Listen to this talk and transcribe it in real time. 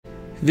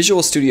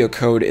Visual Studio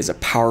Code is a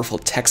powerful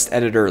text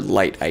editor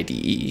light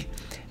IDE.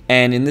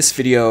 And in this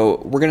video,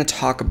 we're going to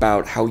talk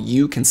about how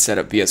you can set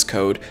up VS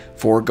Code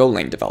for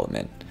Golang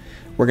development.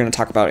 We're going to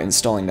talk about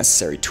installing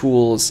necessary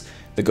tools,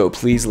 the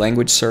gopls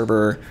language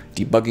server,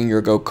 debugging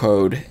your Go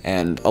code,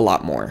 and a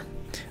lot more.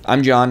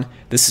 I'm John,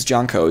 this is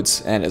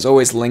johncodes, and as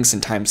always, links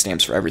and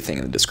timestamps for everything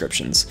in the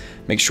descriptions.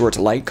 Make sure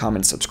to like,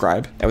 comment, and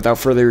subscribe. And without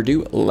further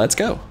ado, let's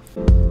go!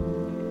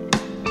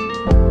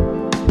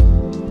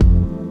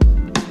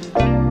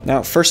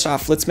 Now, first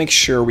off, let's make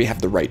sure we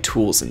have the right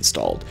tools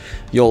installed.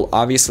 You'll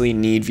obviously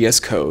need VS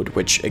Code,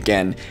 which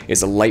again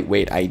is a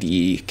lightweight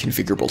IDE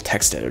configurable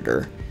text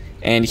editor.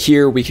 And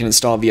here we can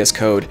install VS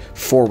Code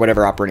for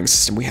whatever operating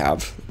system we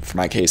have. For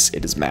my case,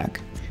 it is Mac.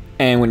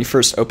 And when you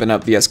first open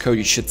up VS Code,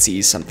 you should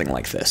see something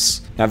like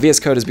this. Now, VS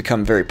Code has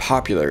become very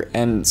popular,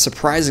 and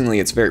surprisingly,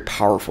 it's very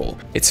powerful.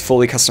 It's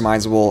fully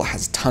customizable,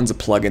 has tons of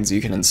plugins you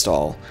can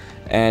install,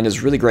 and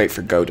is really great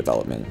for Go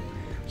development.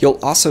 You'll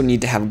also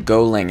need to have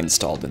Golang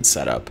installed and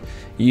set up.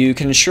 You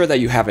can ensure that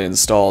you have it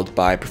installed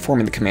by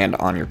performing the command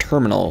on your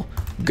terminal,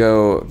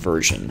 go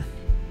version.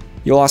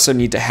 You'll also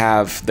need to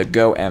have the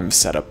goenv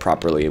set up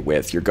properly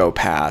with your Go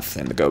path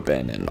and the Go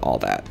bin and all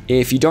that.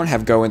 If you don't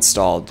have Go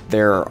installed,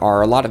 there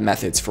are a lot of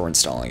methods for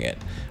installing it.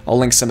 I'll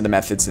link some of the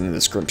methods in the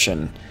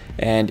description.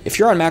 And if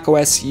you're on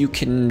macOS, you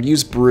can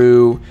use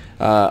Brew,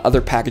 other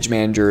package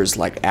managers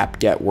like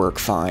apt-get work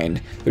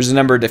fine. There's a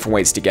number of different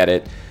ways to get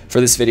it. For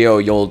this video,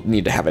 you'll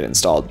need to have it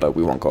installed, but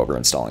we won't go over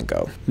installing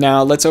Go.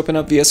 Now let's open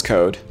up VS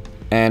Code,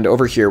 and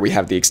over here we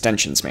have the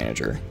extensions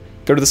manager.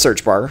 Go to the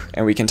search bar,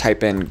 and we can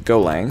type in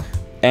Golang.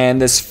 And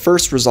this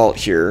first result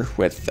here,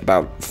 with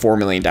about 4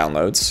 million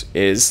downloads,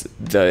 is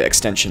the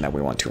extension that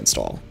we want to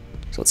install.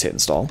 So let's hit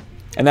install,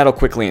 and that'll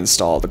quickly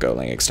install the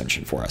Golang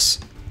extension for us.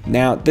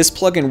 Now, this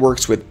plugin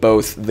works with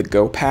both the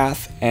Go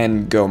path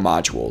and Go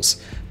modules,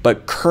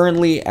 but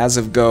currently, as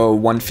of Go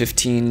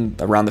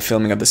 1.15, around the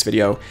filming of this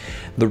video,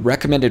 the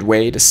recommended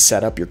way to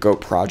set up your Go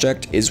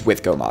project is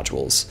with Go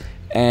modules,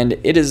 and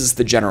it is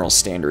the general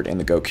standard in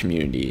the Go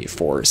community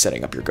for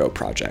setting up your Go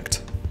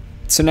project.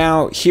 So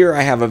now, here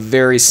I have a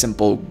very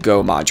simple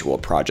Go module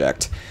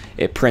project.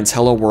 It prints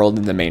hello world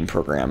in the main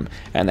program,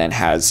 and then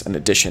has an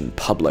addition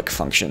public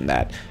function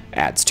that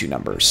adds 2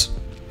 numbers.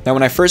 Now,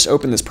 when I first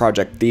opened this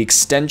project, the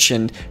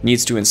extension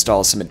needs to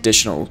install some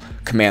additional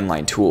command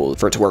line tools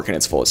for it to work in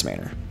its fullest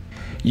manner.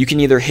 You can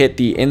either hit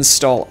the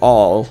install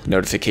all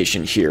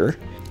notification here,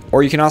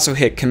 or you can also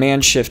hit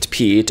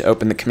Command-Shift-P to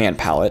open the command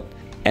palette,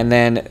 and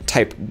then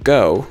type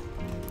go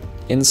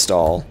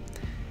install,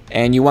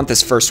 and you want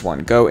this first one,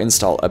 go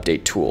install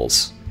update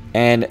tools.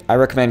 And I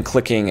recommend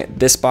clicking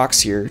this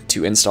box here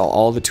to install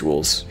all the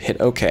tools,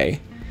 hit OK,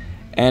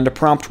 and a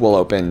prompt will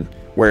open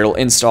where it'll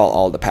install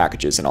all the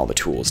packages and all the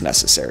tools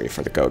necessary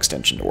for the Go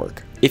extension to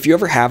work. If you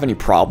ever have any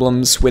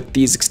problems with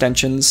these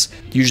extensions,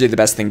 usually the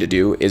best thing to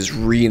do is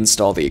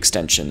reinstall the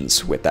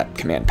extensions with that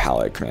command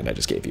palette command I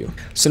just gave you.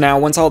 So now,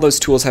 once all those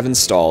tools have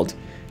installed,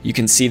 you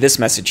can see this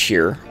message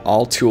here,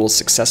 all tools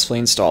successfully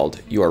installed,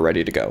 you are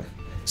ready to go.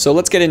 So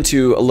let's get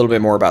into a little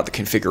bit more about the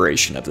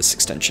configuration of this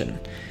extension.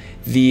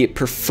 The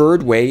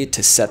preferred way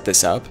to set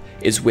this up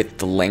is with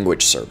the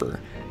language server,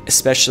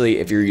 especially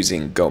if you're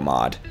using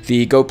GoMod.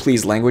 The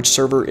gopls language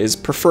server is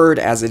preferred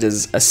as it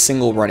is a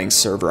single running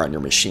server on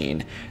your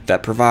machine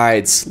that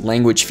provides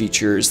language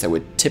features that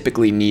would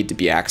typically need to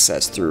be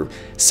accessed through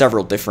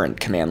several different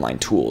command line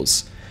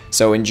tools.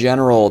 So in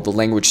general, the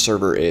language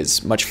server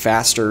is much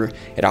faster,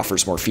 it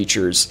offers more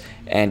features,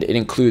 and it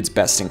includes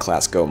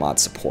best-in-class GoMod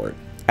support.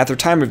 At the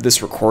time of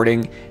this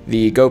recording,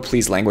 the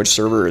gopls language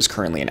server is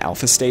currently in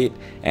alpha state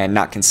and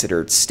not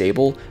considered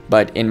stable,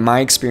 but in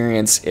my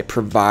experience, it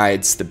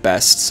provides the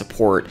best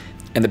support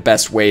and the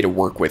best way to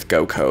work with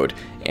Go code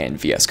and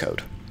VS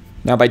Code.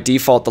 Now, by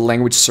default, the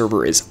language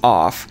server is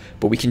off,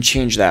 but we can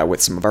change that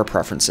with some of our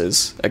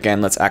preferences.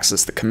 Again, let's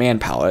access the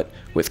command palette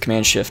with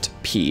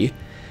Command-Shift-P,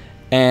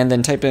 and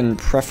then type in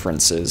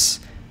preferences,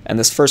 and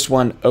this first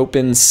one,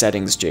 open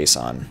settings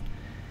JSON.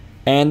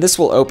 And this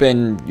will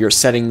open your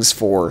settings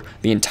for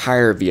the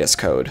entire VS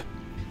Code.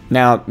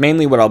 Now,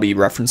 mainly what I'll be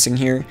referencing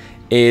here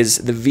is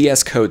the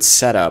VS Code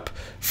setup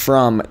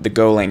from the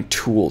Golang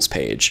tools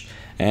page.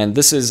 And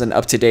this is an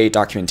up-to-date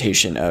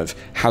documentation of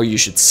how you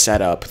should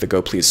set up the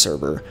gopls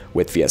server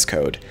with VS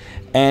Code.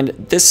 And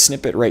this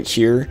snippet right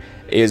here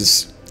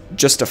is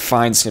just a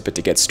fine snippet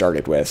to get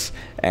started with,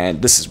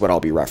 and this is what I'll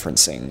be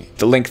referencing.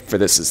 The link for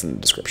this is in the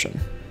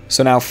description.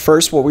 So now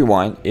first what we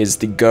want is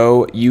the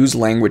Go use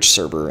language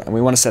server, and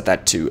we want to set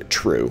that to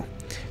true.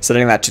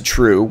 Setting that to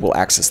true will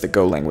access the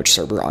Go language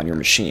server on your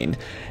machine,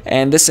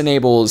 and this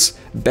enables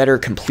better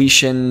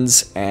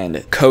completions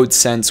and code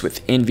sense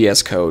within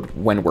VS Code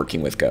when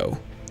working with Go.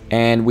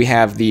 And we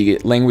have the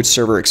language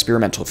server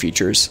experimental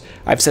features.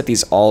 I've set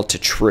these all to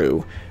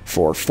true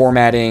for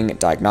formatting,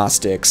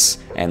 diagnostics,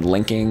 and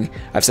linking.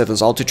 I've set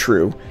those all to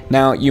true.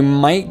 Now, you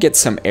might get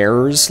some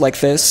errors like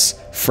this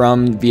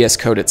from VS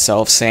Code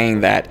itself saying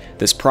that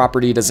this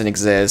property doesn't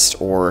exist,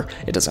 or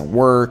it doesn't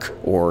work,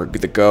 or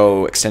the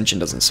Go extension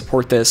doesn't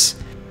support this.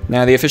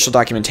 Now, the official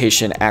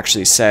documentation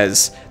actually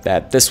says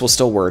that this will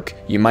still work.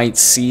 You might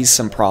see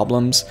some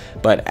problems,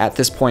 but at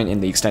this point in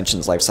the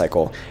extension's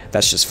lifecycle,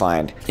 that's just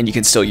fine, and you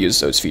can still use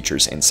those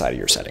features inside of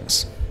your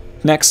settings.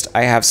 Next,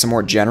 I have some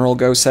more general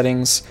Go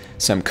settings,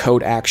 some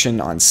code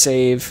action on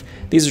save.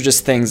 These are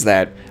just things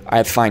that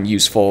I find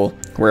useful,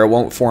 where it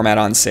won't format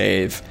on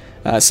save,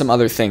 some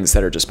other things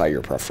that are just by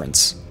your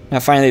preference. Now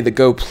finally, the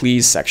Go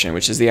Please section,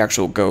 which is the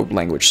actual Go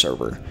language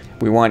server.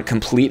 We want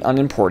complete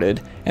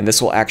unimported, and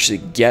this will actually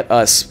get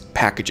us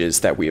packages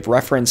that we have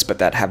referenced but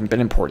that haven't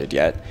been imported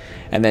yet.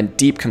 And then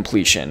deep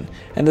completion,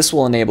 and this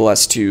will enable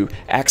us to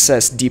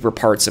access deeper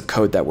parts of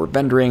code that we're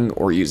vendoring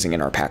or using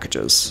in our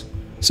packages.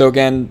 So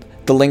again,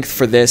 the link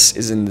for this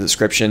is in the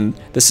description.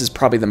 This is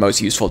probably the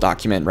most useful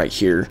document right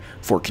here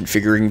for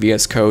configuring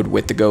VS Code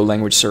with the Go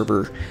language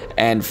server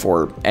and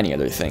for any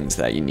other things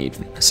that you need.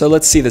 So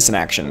let's see this in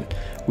action.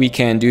 We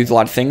can do a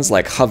lot of things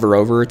like hover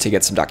over to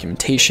get some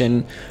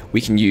documentation.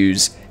 We can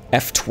use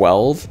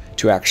F12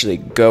 to actually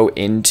go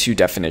into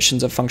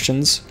definitions of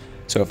functions.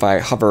 So if I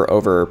hover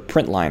over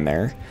print line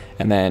there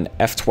and then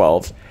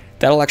F12,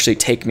 that'll actually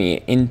take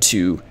me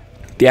into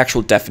the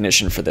actual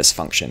definition for this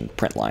function,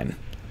 print line.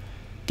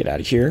 Get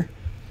out of here.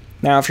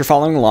 Now, if you're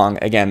following along,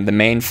 again, the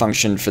main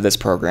function for this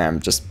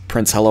program just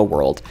prints hello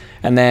world,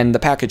 and then the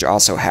package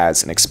also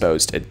has an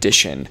exposed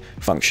addition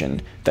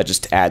function that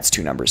just adds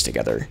two numbers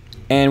together.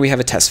 And we have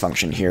a test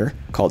function here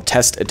called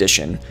test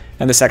addition,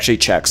 and this actually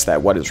checks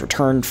that what is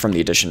returned from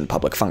the addition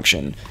public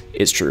function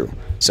is true.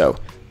 So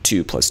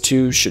 2 plus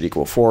 2 should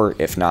equal 4,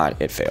 if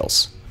not, it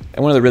fails.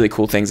 And one of the really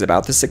cool things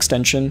about this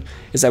extension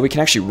is that we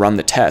can actually run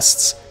the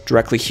tests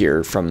directly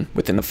here from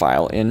within the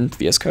file in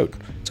VS Code.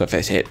 So if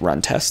I hit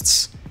run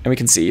tests, and we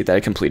can see that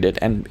it completed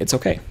and it's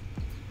okay.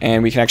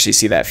 And we can actually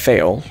see that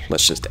fail.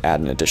 Let's just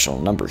add an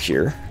additional number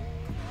here.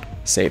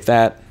 Save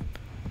that,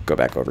 go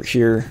back over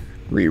here,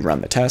 rerun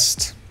the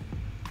test.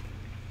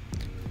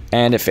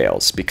 And it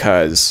fails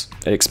because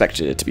it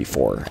expected it to be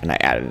 4 and I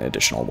added an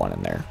additional 1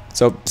 in there.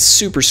 So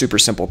super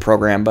simple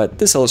program, but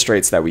this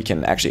illustrates that we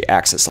can actually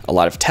access a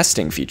lot of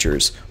testing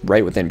features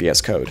right within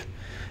VS Code.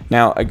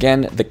 Now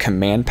again, the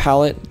command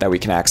palette that we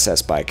can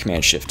access by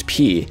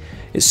Command-Shift-P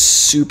is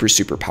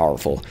super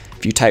powerful.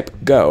 If you type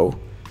go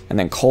and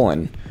then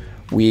colon,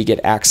 we get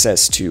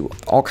access to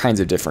all kinds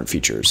of different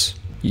features.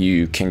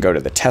 You can go to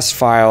the test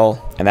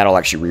file and that'll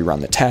actually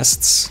rerun the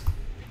tests.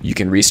 You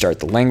can restart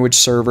the language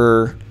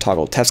server,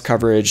 toggle test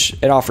coverage.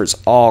 It offers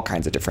all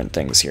kinds of different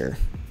things here.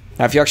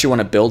 Now, if you actually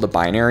want to build a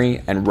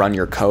binary and run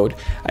your code,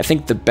 I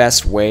think the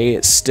best way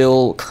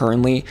still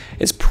currently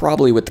is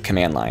probably with the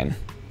command line.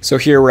 So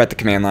here we're at the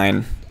command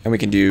line and we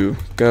can do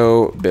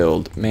go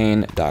build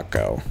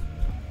main.go.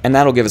 And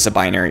that'll give us a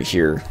binary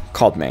here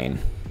called main.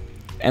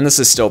 And this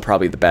is still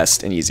probably the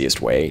best and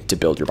easiest way to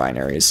build your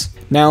binaries.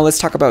 Now let's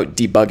talk about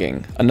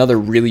debugging, another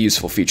really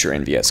useful feature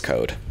in VS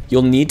Code.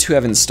 You'll need to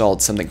have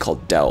installed something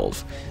called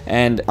delve.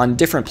 And on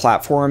different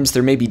platforms,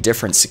 there may be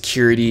different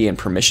security and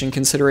permission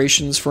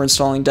considerations for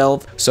installing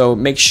delve. So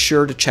make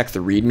sure to check the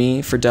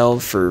README for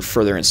delve for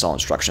further install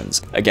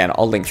instructions. Again,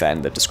 I'll link that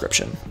in the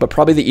description. But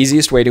probably the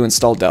easiest way to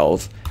install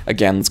delve,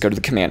 again, let's go to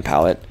the command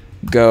palette,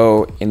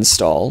 go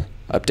install,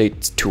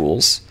 update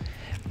tools,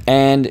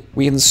 and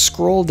we can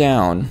scroll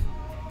down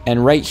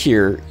and right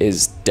here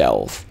is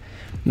delve.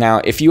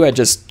 Now, if you had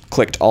just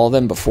clicked all of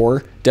them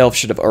before, delve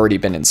should have already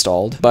been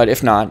installed, but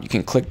if not, you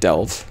can click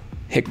delve,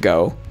 hit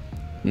go,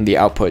 and the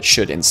output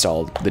should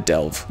install the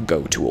delve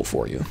go tool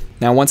for you.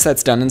 Now, once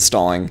that's done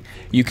installing,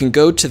 you can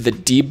go to the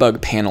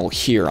debug panel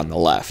here on the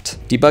left.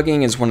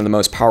 Debugging is one of the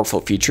most powerful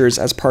features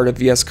as part of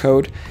VS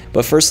Code,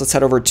 but first let's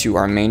head over to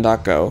our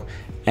main.go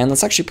and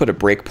let's actually put a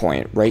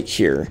breakpoint right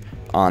here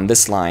on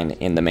this line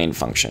in the main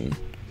function.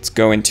 Let's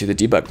go into the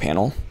debug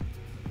panel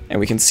and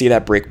we can see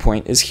that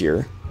breakpoint is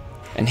here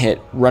and hit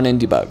run in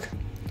debug.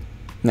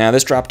 Now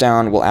this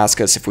dropdown will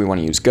ask us if we want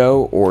to use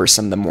Go or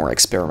some of the more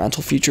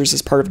experimental features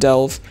as part of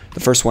delve. The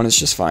first one is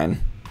just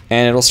fine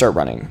and it'll start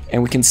running.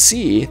 And we can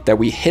see that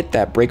we hit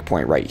that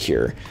breakpoint right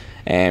here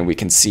and we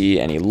can see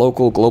any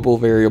local, global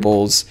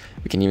variables.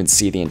 We can even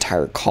see the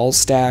entire call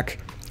stack.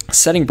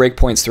 Setting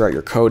breakpoints throughout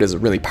your code is a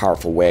really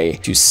powerful way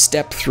to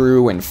step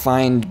through and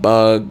find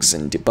bugs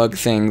and debug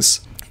things.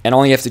 And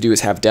all you have to do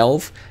is have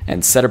delve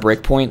and set a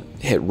breakpoint,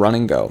 hit run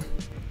and go.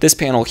 This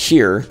panel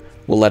here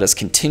will let us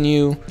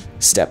continue,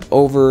 step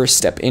over,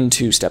 step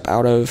into, step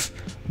out of,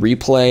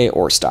 replay,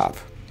 or stop.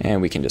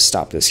 And we can just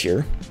stop this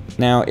here.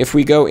 Now, if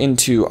we go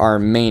into our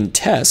main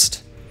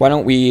test, why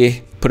don't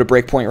we put a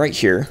breakpoint right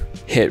here,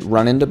 hit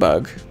run and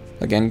debug,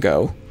 again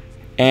go,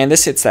 and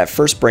this hits that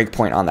first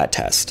breakpoint on that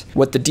test.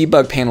 What the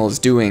debug panel is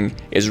doing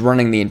is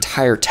running the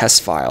entire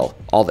test file,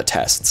 all the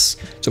tests.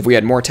 So if we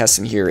had more tests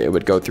in here, it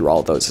would go through all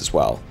of those as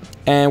well.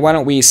 And why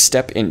don't we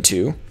step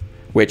into,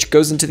 which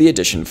goes into the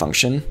addition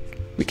function.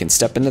 We can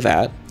step into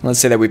that. Let's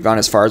say that we've gone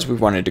as far as we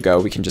wanted to go.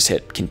 We can just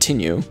hit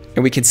continue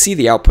and we can see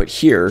the output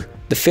here,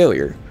 the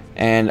failure.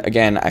 And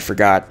again, I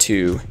forgot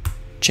to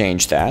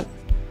change that.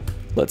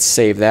 Let's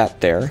save that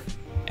there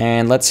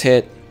and let's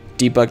hit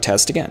debug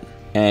test again.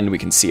 And we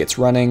can see it's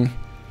running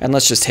and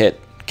let's just hit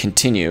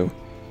continue,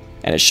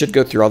 and it should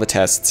go through all the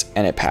tests,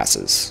 and it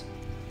passes.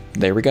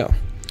 There we go.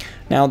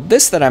 Now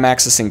this that I'm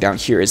accessing down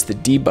here is the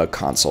debug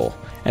console,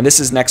 and this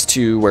is next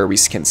to where we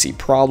can see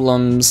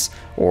problems,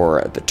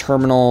 or the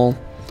terminal,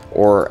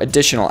 or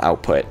additional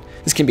output.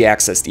 This can be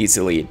accessed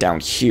easily down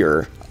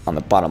here on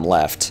the bottom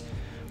left,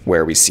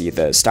 where we see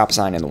the stop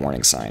sign and the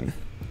warning sign.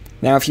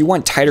 Now if you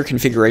want tighter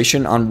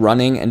configuration on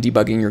running and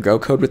debugging your Go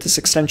code with this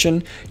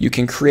extension, you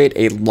can create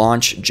a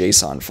launch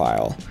JSON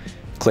file.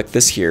 Click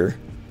this here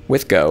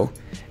with Go,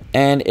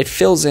 and it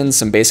fills in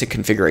some basic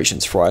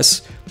configurations for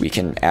us. We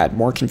can add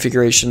more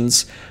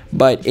configurations,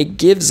 but it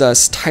gives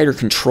us tighter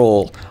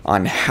control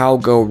on how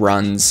Go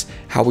runs,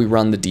 how we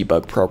run the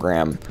debug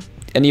program,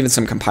 and even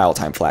some compile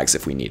time flags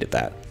if we needed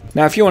that.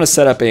 Now if you want to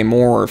set up a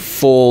more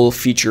full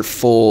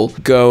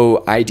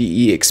Go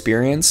IDE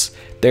experience,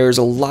 there's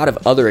a lot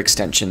of other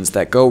extensions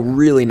that go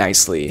really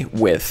nicely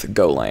with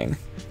Golang.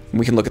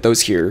 We can look at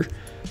those here.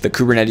 The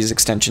Kubernetes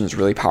extension is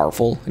really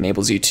powerful,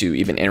 enables you to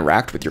even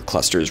interact with your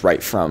clusters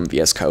right from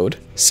VS Code.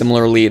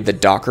 Similarly, the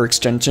Docker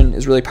extension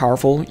is really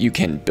powerful. You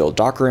can build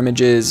Docker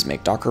images,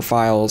 make Docker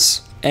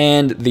files,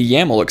 and the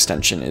YAML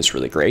extension is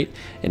really great.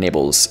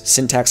 Enables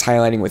syntax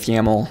highlighting with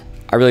YAML.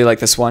 I really like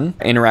this one.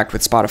 Interact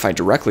with Spotify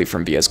directly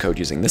from VS Code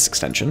using this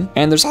extension.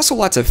 And there's also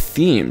lots of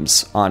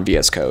themes on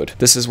VS Code.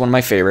 This is one of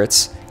my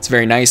favorites. It's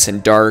very nice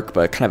and dark,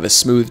 but kind of a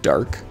smooth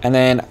dark. And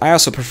then I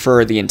also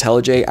prefer the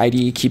IntelliJ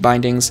IDE key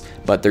bindings,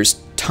 but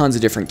there's tons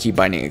of different key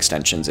binding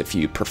extensions if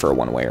you prefer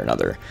one way or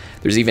another.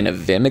 There's even a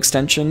Vim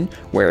extension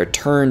where it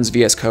turns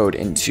VS Code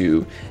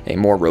into a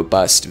more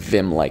robust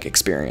Vim-like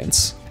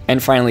experience.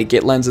 And finally,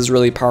 GitLens is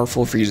really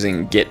powerful for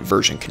using Git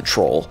version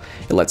control.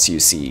 It lets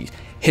you see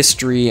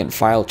history and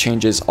file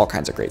changes, all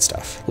kinds of great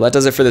stuff. Well, that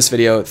does it for this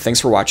video. Thanks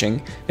for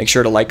watching. Make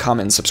sure to like,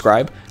 comment, and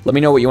subscribe. Let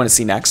me know what you want to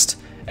see next,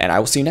 and I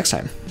will see you next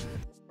time.